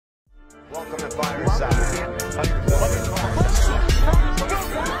Welcome to Fireside.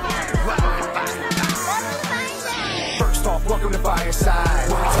 First off, welcome to Fireside.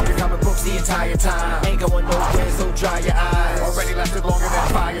 We'll be talking comic books the entire time. Ain't going nowhere, so dry your eyes. Already lasted longer than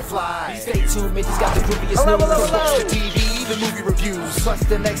Firefly. Stay tuned, Mitch's got the grooviest news. Watch the TV, even movie reviews. Plus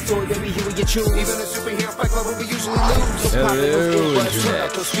the next toy, baby, here we get choose. Even a superhero fight club we usually lose. So Hello,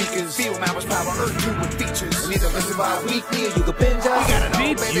 Internet. those speakers. Feel Mauer's power, earth two with features. Either listen bi-weekly or you can binge us. You gotta know,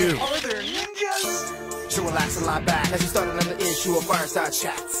 baby. Are there ninjas? So relax and lie back as we start another issue of Fireside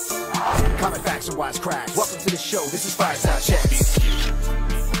Chats. Comic facts and wise cracks. Welcome to the show. This is Fireside Chats.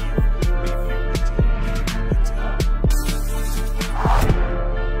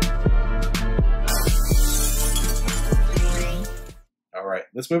 All right,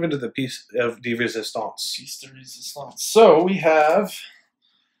 let's move into the piece of de resistance. Piece de resistance. So we have.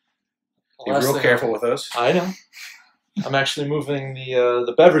 Be real careful with those. I know. I'm actually moving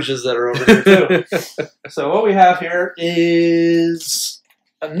the beverages that are over here too. So what we have here is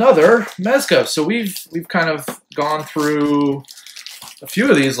another Mezco. So we've kind of gone through a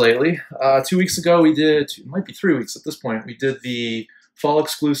few of these lately. 2 weeks ago we did, it might be 3 weeks at this point, we did the Fall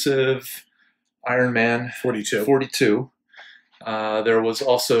Exclusive Iron Man 42. There was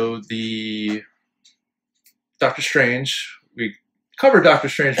also the Doctor Strange. We covered Doctor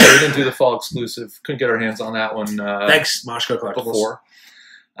Strange, but we didn't do the Fall Exclusive. Couldn't get our hands on that one. Thanks, Mashko Collectibles. Before.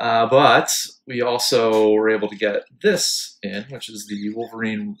 But we also were able to get this in, which is the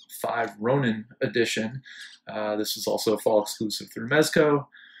Wolverine 5 Ronin edition. This is also a Fall Exclusive through Mezco.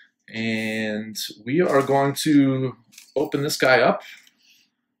 And we are going to open this guy up.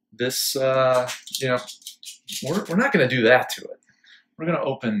 This, you know, we're not going to do that to it. We're going to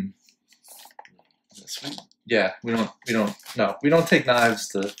open this. Yeah, we don't take knives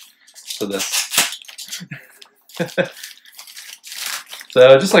to this.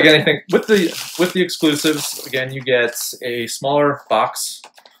 So just like anything with the exclusives, again, you get a smaller box.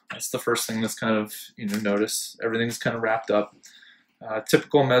 That's the first thing that's kind of, you know, notice. Everything's kind of wrapped up.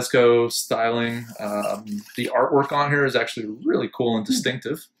 Typical Mezco styling. The artwork on here is actually really cool and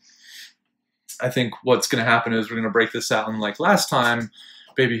distinctive. I think what's going to happen is we're going to break this out, and like last time,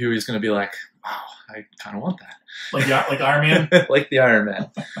 Baby Huey's going to be like, wow, I kind of want that. Like Iron Man? Like the Iron Man.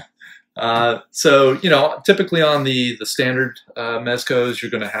 So, you know, typically on the standard Mezcos,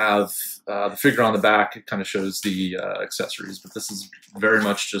 you're going to have the figure on the back. It kind of shows the accessories, but this is very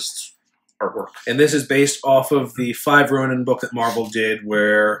much just artwork. And this is based off of the 5 Ronin book that Marvel did,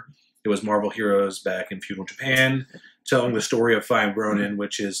 where it was Marvel heroes back in feudal Japan, telling the story of 5 Ronin,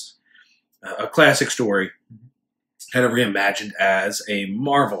 which is a classic story, kind of reimagined as a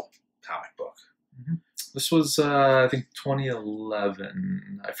Marvel comic book. This was, I think,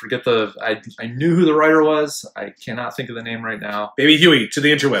 2011. I forget I knew who the writer was. I cannot think of the name right now. Baby Huey to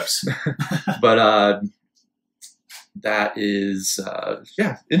the interwebs. But that is,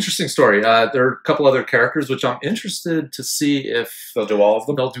 yeah, interesting story. There are a couple other characters which I'm interested to see if they'll do all of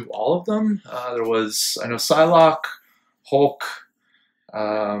them. They'll do all of them. There was, I know, Psylocke, Hulk.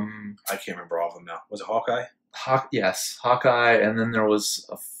 I can't remember all of them now. Was it Hawkeye? Yes, Hawkeye, and then there was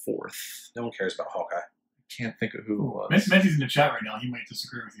a fourth. No one cares about Hawkeye. Can't think of who it was. Menti's in the chat right now. He might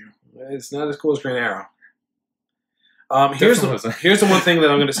disagree with you. It's not as cool as Green Arrow. Here's the one thing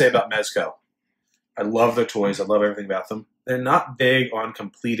that I'm going to say about Mezco. I love their toys. I love everything about them. They're not big on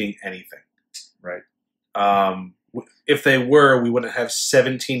completing anything. Right. If they were, we wouldn't have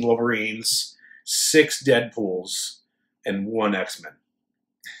 17 Wolverines, 6 Deadpools, and 1 X-Men.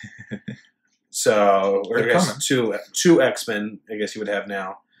 So, or I guess two X-Men, I guess you would have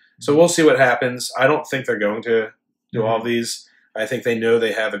now. So we'll see what happens. I don't think they're going to do all of these. I think they know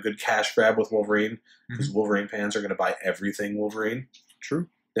they have a good cash grab with Wolverine, because Wolverine fans are going to buy everything Wolverine. True.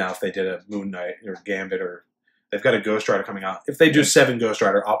 Now, if they did a Moon Knight or Gambit, or they've got a Ghost Rider coming out. If they do 7 Ghost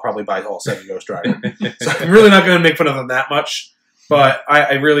Rider, I'll probably buy all 7 Ghost Rider. So I'm really not going to make fun of them that much. But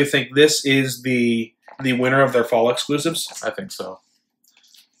I really think this is the winner of their fall exclusives. I think so.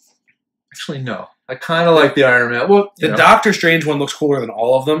 Actually, no. I kind of like the Iron Man. Well, the Doctor Strange one looks cooler than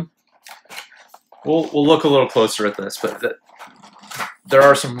all of them. We'll look a little closer at this, but there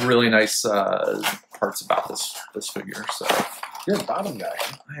are some really nice parts about this figure. So you're a bottom guy.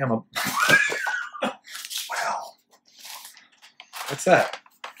 I am a. Wow. What's that?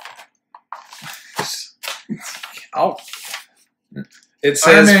 Oh. It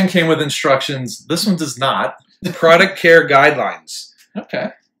says Iron Man came with instructions. This one does not. Product care guidelines.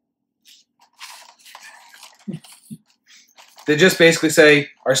 Okay. They just basically say,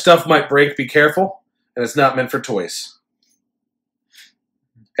 our stuff might break, be careful, and it's not meant for toys.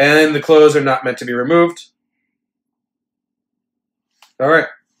 And the clothes are not meant to be removed. All right.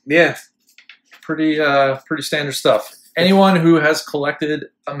 Yeah. pretty standard stuff. Anyone who has collected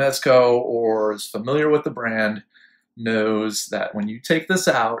a Mezco or is familiar with the brand knows that when you take this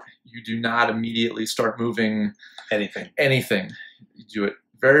out, you do not immediately start moving Anything. You do it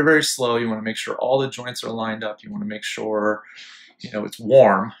very, very slow. You want to make sure all the joints are lined up. You want to make sure, it's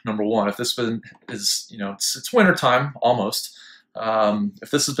warm, number one. If this is, it's winter time almost.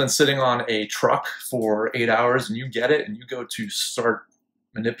 If this has been sitting on a truck for 8 hours and you get it and you go to start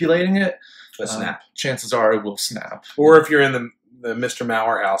manipulating it, snap. Chances are it will snap. Or if you're in the Mr.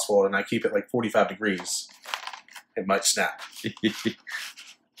 Maurer household and I keep it like 45 degrees, it might snap. It's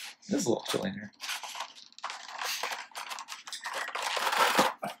a little chilly in here.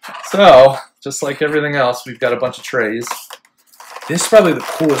 So, just like everything else, we've got a bunch of trays. This is probably the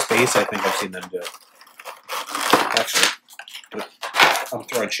coolest base I think I've seen them do. Actually, I'm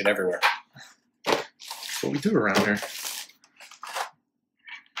throwing shit everywhere. That's what we do around here.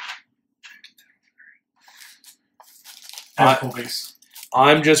 Cool base.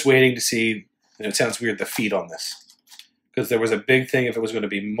 I'm just waiting to see, and it sounds weird, the feet on this. Because there was a big thing if it was going to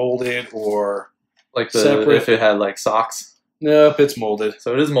be molded or like separate. If it had like socks. Nope, it's molded.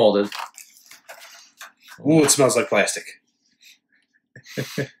 So it is molded. Ooh, it smells like plastic.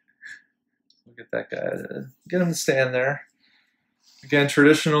 Look at that guy. Get him to stand there. Again,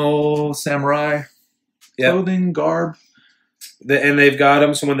 traditional samurai clothing, garb. And they've got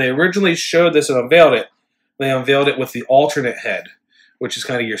them, so when they originally showed this and unveiled it, they unveiled it with the alternate head, which is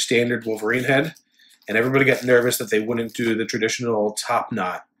kind of your standard Wolverine head. And everybody got nervous that they wouldn't do the traditional top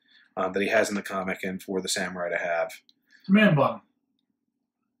knot that he has in the comic and for the samurai to have. Man bun.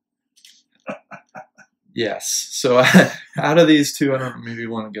 Yes. So out of these two, I don't know, maybe you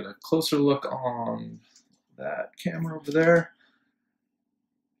want to get a closer look on that camera over there.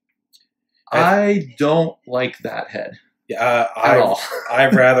 I don't like that head. Yeah, at all.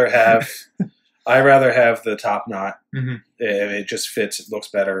 I'd rather have the top knot. Mm-hmm. It just fits. It looks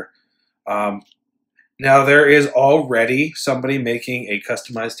better. Now there is already somebody making a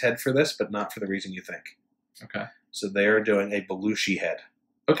customized head for this, but not for the reason you think. Okay. So they are doing a Belushi head.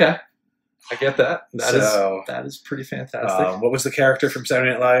 Okay. I get that. That is pretty fantastic. What was the character from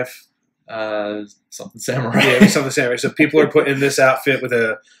Saturday Night Live? Something samurai. Yeah, something samurai. So people are putting this outfit with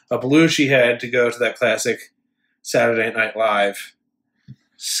a Belushi head to go to that classic Saturday Night Live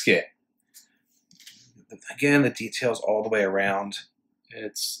skit. Again, the details all the way around.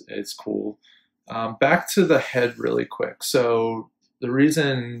 It's cool. Back to the head really quick. So the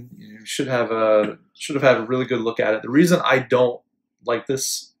reason you should have had a really good look at it. The reason I don't like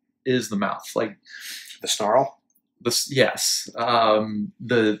this is the mouth, like the snarl. Yes.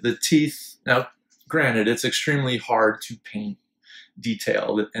 The teeth. Now, granted, it's extremely hard to paint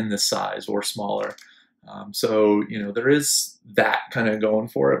detail in this size or smaller. So, there is that kind of going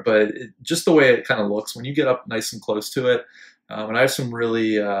for it, but just the way it kind of looks when you get up nice and close to it. And I have some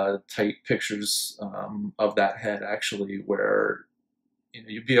really tight pictures of that head actually where,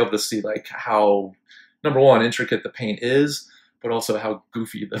 you'd be able to see like how, number one, intricate the paint is, but also how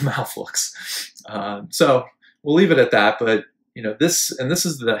goofy the mouth looks. So we'll leave it at that, but this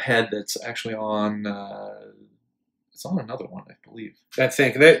is the head that's actually on, it's on another one, I believe. I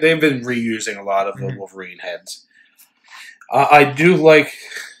think they've been reusing a lot of the Wolverine heads. I do like,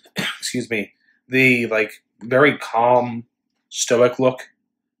 excuse me, the like very calm, stoic look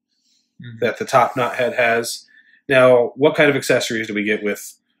that the top knot head has. Now, what kind of accessories do we get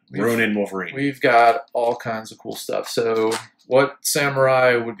with Ronin Wolverine? We've got all kinds of cool stuff. So, what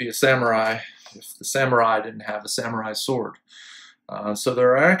samurai would be a samurai if the samurai didn't have a samurai sword? So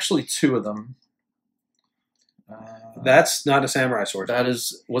there are actually two of them. That's not a samurai sword. That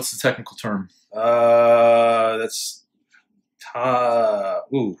is, what's the technical term? That's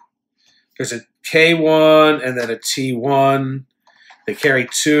There's a K1 and then a T1. They carry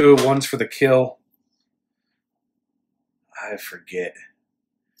two. One's for the kill. I forget.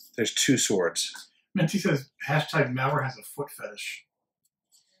 There's two swords. Minty says, hashtag Maurer has a foot fetish.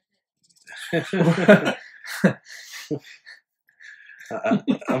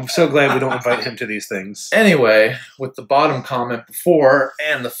 I'm so glad we don't invite him to these things. Anyway, with the bottom comment before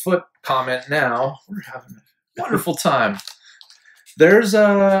and the foot comment now, we're having a wonderful time. There's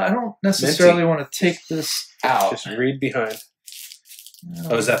I don't necessarily want to take this out. Just read behind.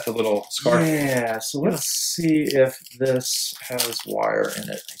 Oh, is that the little scarf? Yeah, so let's see if this has wire in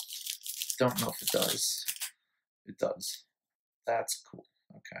it. I don't know if it does. It does. That's cool.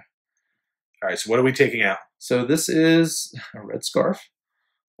 Okay. All right, so what are we taking out? So this is a red scarf.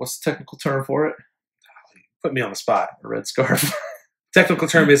 What's the technical term for it? Put me on the spot. A red scarf. Technical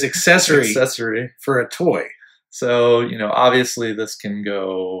term is accessory. Accessory. For a toy. So, obviously this can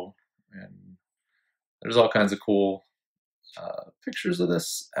go in there's all kinds of cool pictures of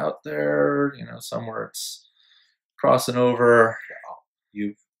this out there. You know, somewhere it's crossing over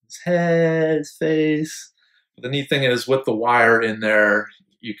his head, his face. But the neat thing is, with the wire in there,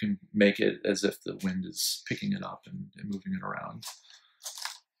 you can make it as if the wind is picking it up and moving it around.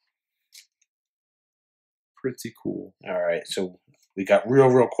 Pretty cool. All right, so we got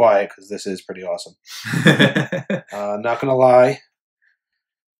real quiet because this is pretty awesome. Not gonna lie,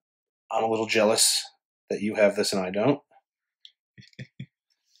 I'm a little jealous that you have this and I don't.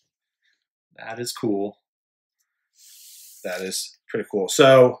 That is cool. That is pretty cool.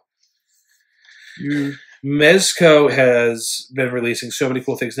 So, Mezco has been releasing so many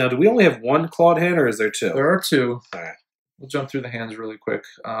cool things. Now, do we only have one clawed hand, or is there two? There are two. All right. We'll jump through the hands really quick.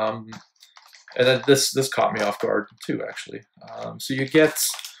 And then this caught me off guard too, actually. So you get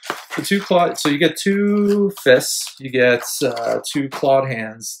the two clawed. So you get two fists. You get two clawed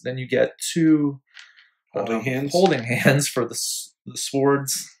hands. Then you get two Holding hands. Holding hands for the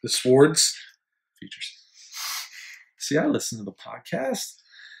swords. The swords Features. See, I listen to the podcast.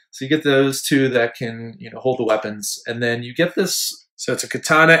 So you get those two that can, you know, hold the weapons, and then you get this. So it's a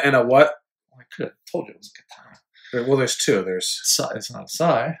katana and a what? I could have told you it was a katana. Well, there's two. There's It's not a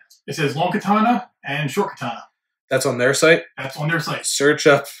sai. It says long katana and short katana. that's on their site. That's on their site. Search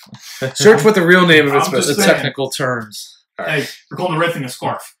what the real name of it's I'm supposed The to just be. saying. technical terms. Hey, we're calling the red thing a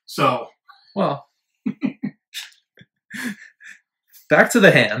scarf. So Well, back to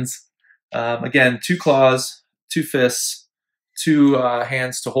the hands. Again, two claws, two fists, two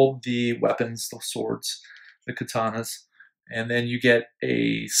hands to hold the weapons, the swords, the katanas, and then you get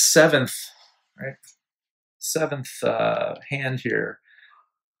a seventh hand here.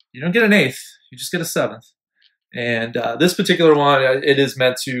 You don't get an eighth; you just get a seventh. And this particular one, it is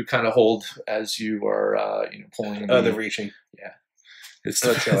meant to kind of hold as you are, you know, pulling. The reaching. Yeah, it's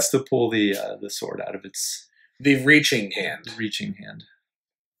to pull the sword out of its The reaching hand. reaching hand.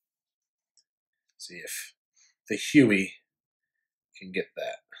 See if the Huey can get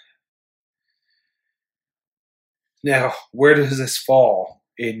that. Now, where does this fall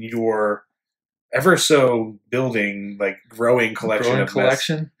in your ever so building, like growing collection of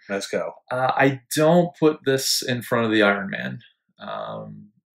Mezco? I don't put this in front of the Iron Man.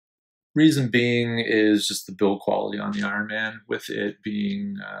 Reason being is just the build quality on the Iron Man, with it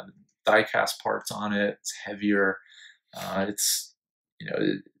being die-cast parts on it. It's heavier. It's, you know,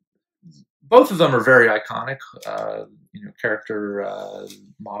 both of them are very iconic, you know, character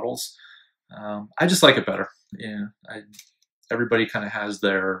models. I just like it better. Yeah, everybody kind of has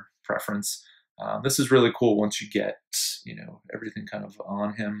their preference. This is really cool once you get, you know, everything kind of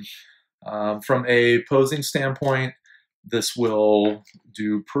on him. From a posing standpoint, this will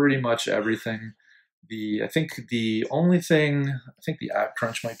do pretty much everything. I think the ab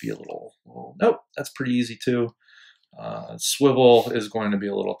crunch might be a little nope, that's pretty easy too. Swivel is going to be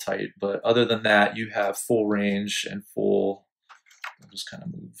a little tight, but other than that, you have full range and full. I'll just kind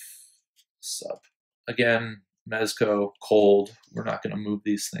of move this up. Again, Mezco, cold. We're not going to move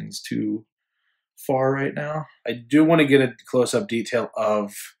these things too far right now. I do want to get a close-up detail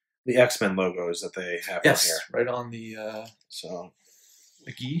of the X-Men logos that they have on here. Right on the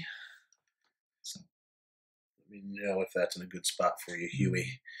gi. So let me know if that's in a good spot for you,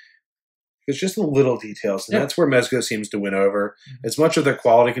 Huey. It's just the little details, and that's where Mezco seems to win over. As much of their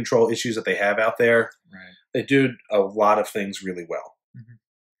quality control issues that they have out there, they do a lot of things really well.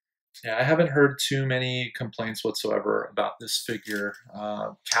 Yeah, I haven't heard too many complaints whatsoever about this figure.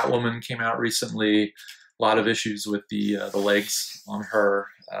 Catwoman came out recently. A lot of issues with the legs on her.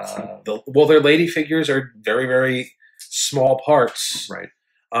 Well, their lady figures are very, very small parts. Right.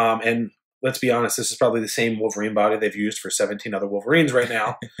 And let's be honest, this is probably the same Wolverine body they've used for 17 other Wolverines right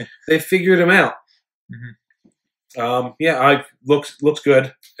now. They figured him out. Yeah, looks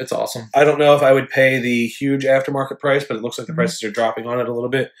good. It's awesome. I don't know if I would pay the huge aftermarket price, but it looks like the prices are dropping on it a little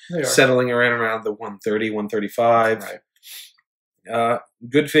bit, settling around the 130, 135. Right.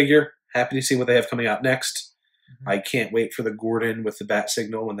 Good figure. Happy to see what they have coming out next. I can't wait for the Gordon with the bat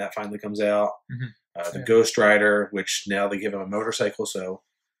signal when that finally comes out. The Ghost Rider, which now they give him a motorcycle, so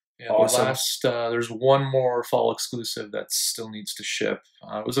awesome. There's one more fall exclusive that still needs to ship.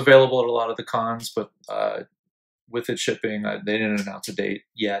 It was available at a lot of the cons, but with it shipping, they didn't announce a date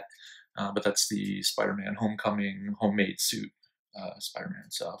yet. But that's the Spider-Man Homecoming homemade suit Spider-Man.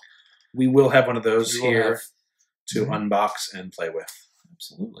 So we will have one of those here to unbox and play with.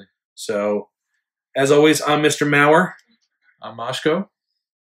 Absolutely. So, as always, I'm Mr. Maurer. I'm Mashko.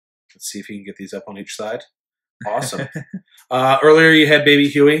 Let's see if you can get these up on each side. Awesome. Earlier you had Baby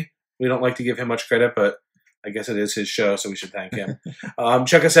Huey. We don't like to give him much credit, but I guess it is his show, so we should thank him.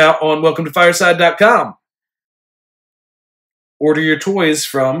 Check us out on welcometofireside.com. Order your toys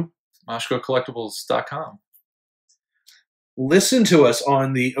from MashkoCollectibles.com. Listen to us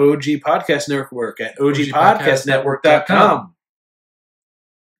on the OG Podcast Network at ogpodcastnetwork.com.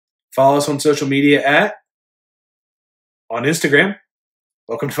 Follow us on social media on Instagram,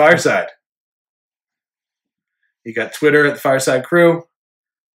 Welcome to Fireside. You got Twitter at the Fireside Crew.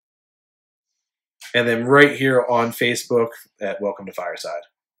 And then right here on Facebook at Welcome to Fireside.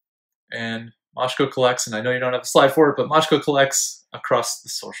 And Mashko collects, and I know you don't have a slide for it, but Mashko collects across the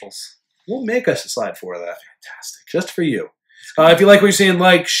socials. We'll make us a slide for that. Fantastic. Just for you. If you like what you're seeing,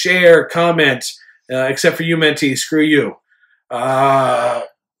 like, share, comment. Except for you, Mentee. Screw you.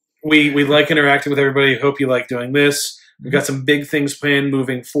 We like interacting with everybody. Hope you like doing this. We've got some big things planned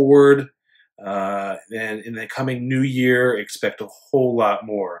moving forward. And in the coming new year, expect a whole lot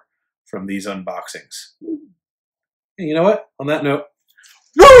more from these unboxings. And you know what? On that note,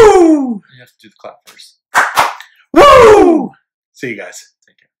 woo! You have to do the clap first. Woo! See you guys.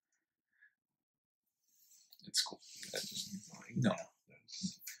 Take care. It's cool. No.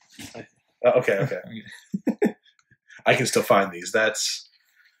 Okay. I can still find these. That's...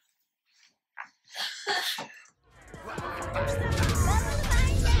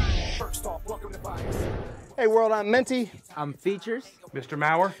 First off, welcome to Fireside. Hey world, I'm Mentee. I'm Features. Mr.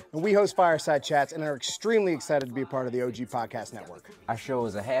 Maurer. And we host Fireside Chats and are extremely excited to be a part of the OG Podcast Network. Our show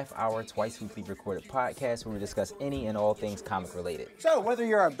is a half-hour, twice-weekly recorded podcast where we discuss any and all things comic-related. So whether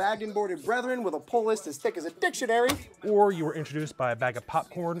you're our bagged and boarded brethren with a pull list as thick as a dictionary, or you were introduced by a bag of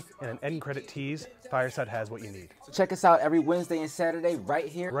popcorn and an end credit tease, Fireside has what you need. So check us out every Wednesday and Saturday right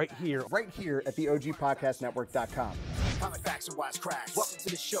here right here at the OGPodcastNetwork.com. Comic facts and wisecracks. Welcome to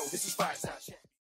the show. This is Fireside.